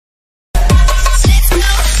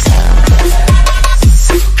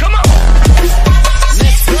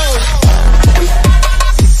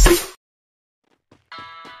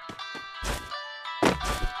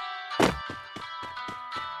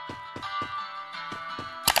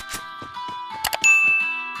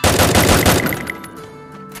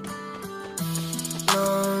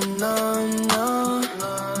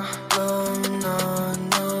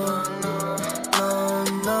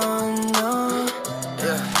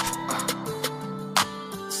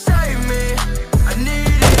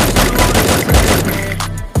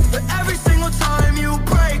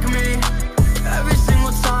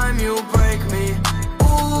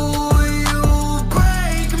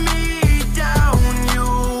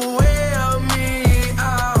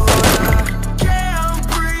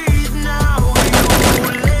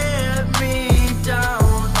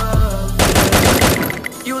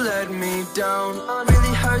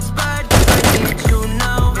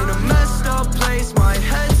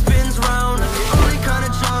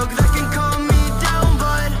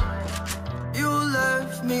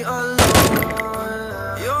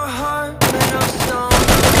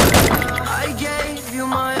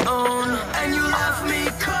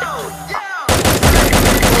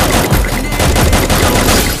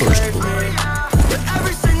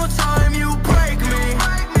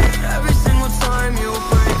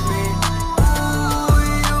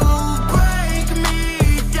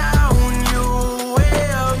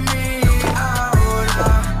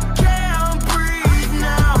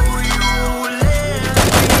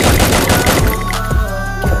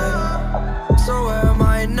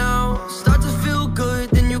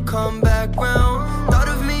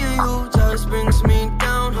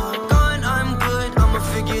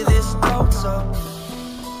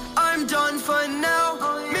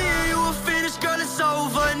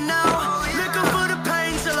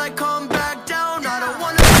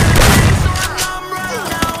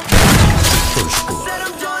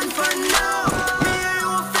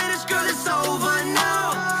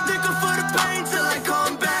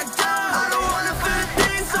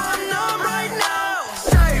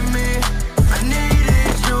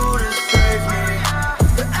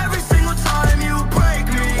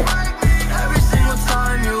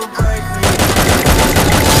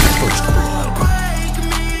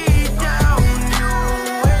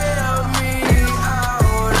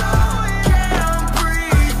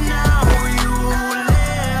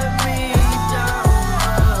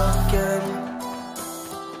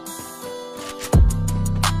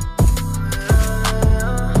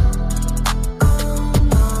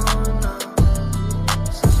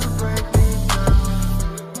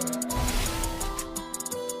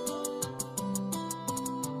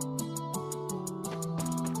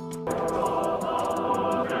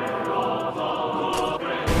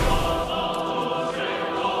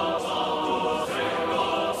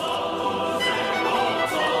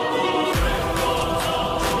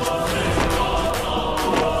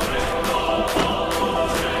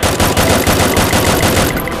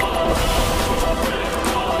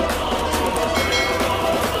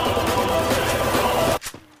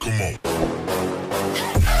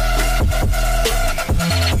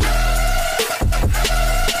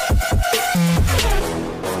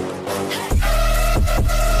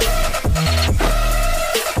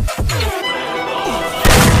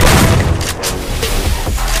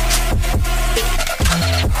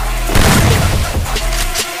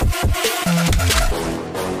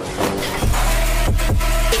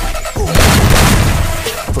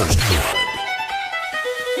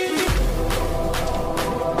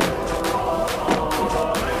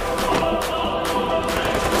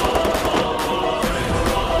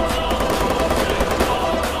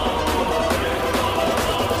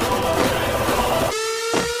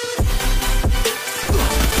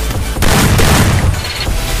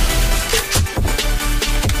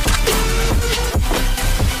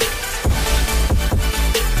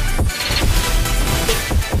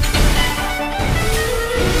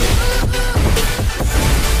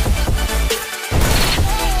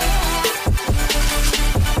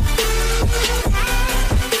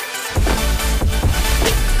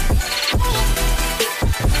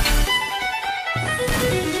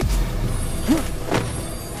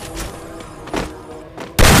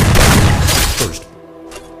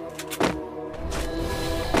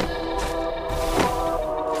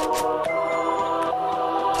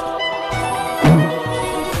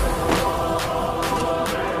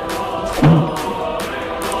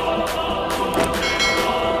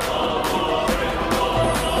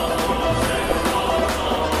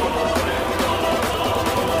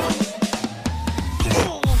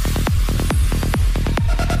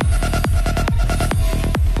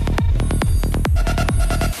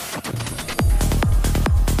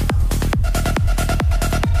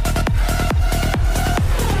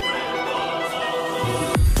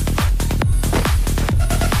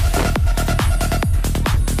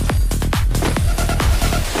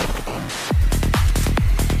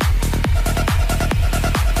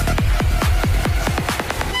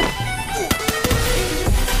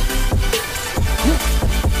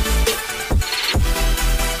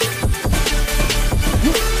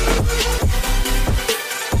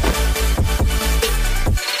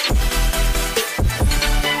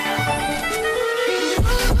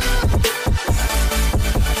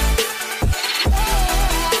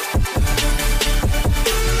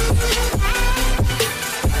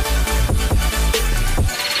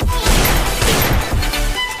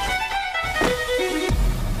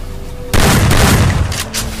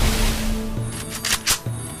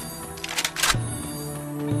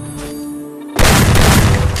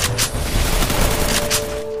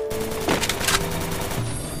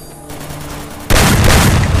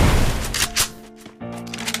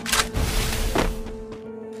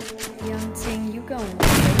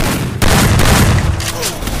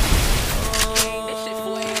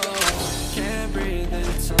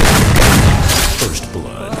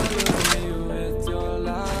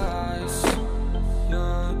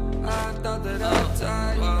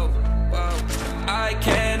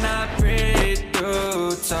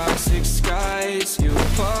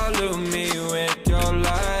pollute me with your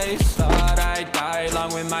lies. Thought I'd die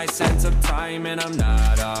along with my sense of time, and I'm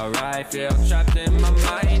not alright. Feel trapped in my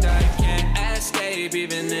mind, I can't escape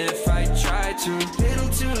even if I try to. Little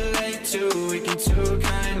too late, too weak and too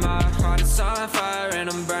kind. My heart is on fire and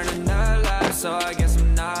I'm burning alive, so I guess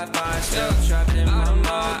I'm not fine. Still trapped in my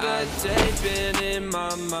mind. The day's been in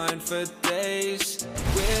my mind for days.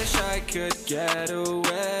 Wish I could get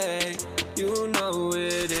away. You know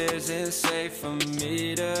it isn't safe for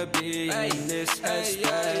me to be in this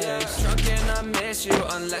headspace. Drunk and I miss you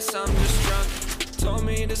unless I'm just drunk. Told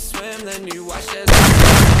me to swim, then you watched as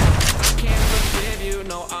I can't forgive you,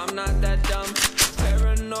 no I'm not that dumb.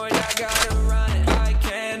 Paranoid, I gotta run. I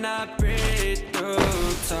cannot breathe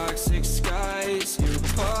through toxic skies. You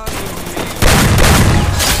pollute me.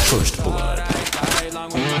 First blood. I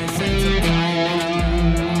along with my sense of time.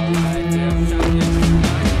 I feel trapped in my mind.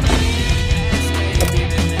 Escape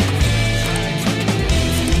even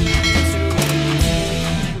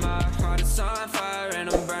if my heart is on fire and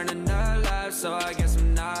I'm burning alive, so I guess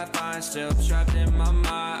I'm not fine. Still trapped in my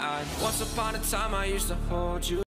mind. Once upon a time I used to hold you.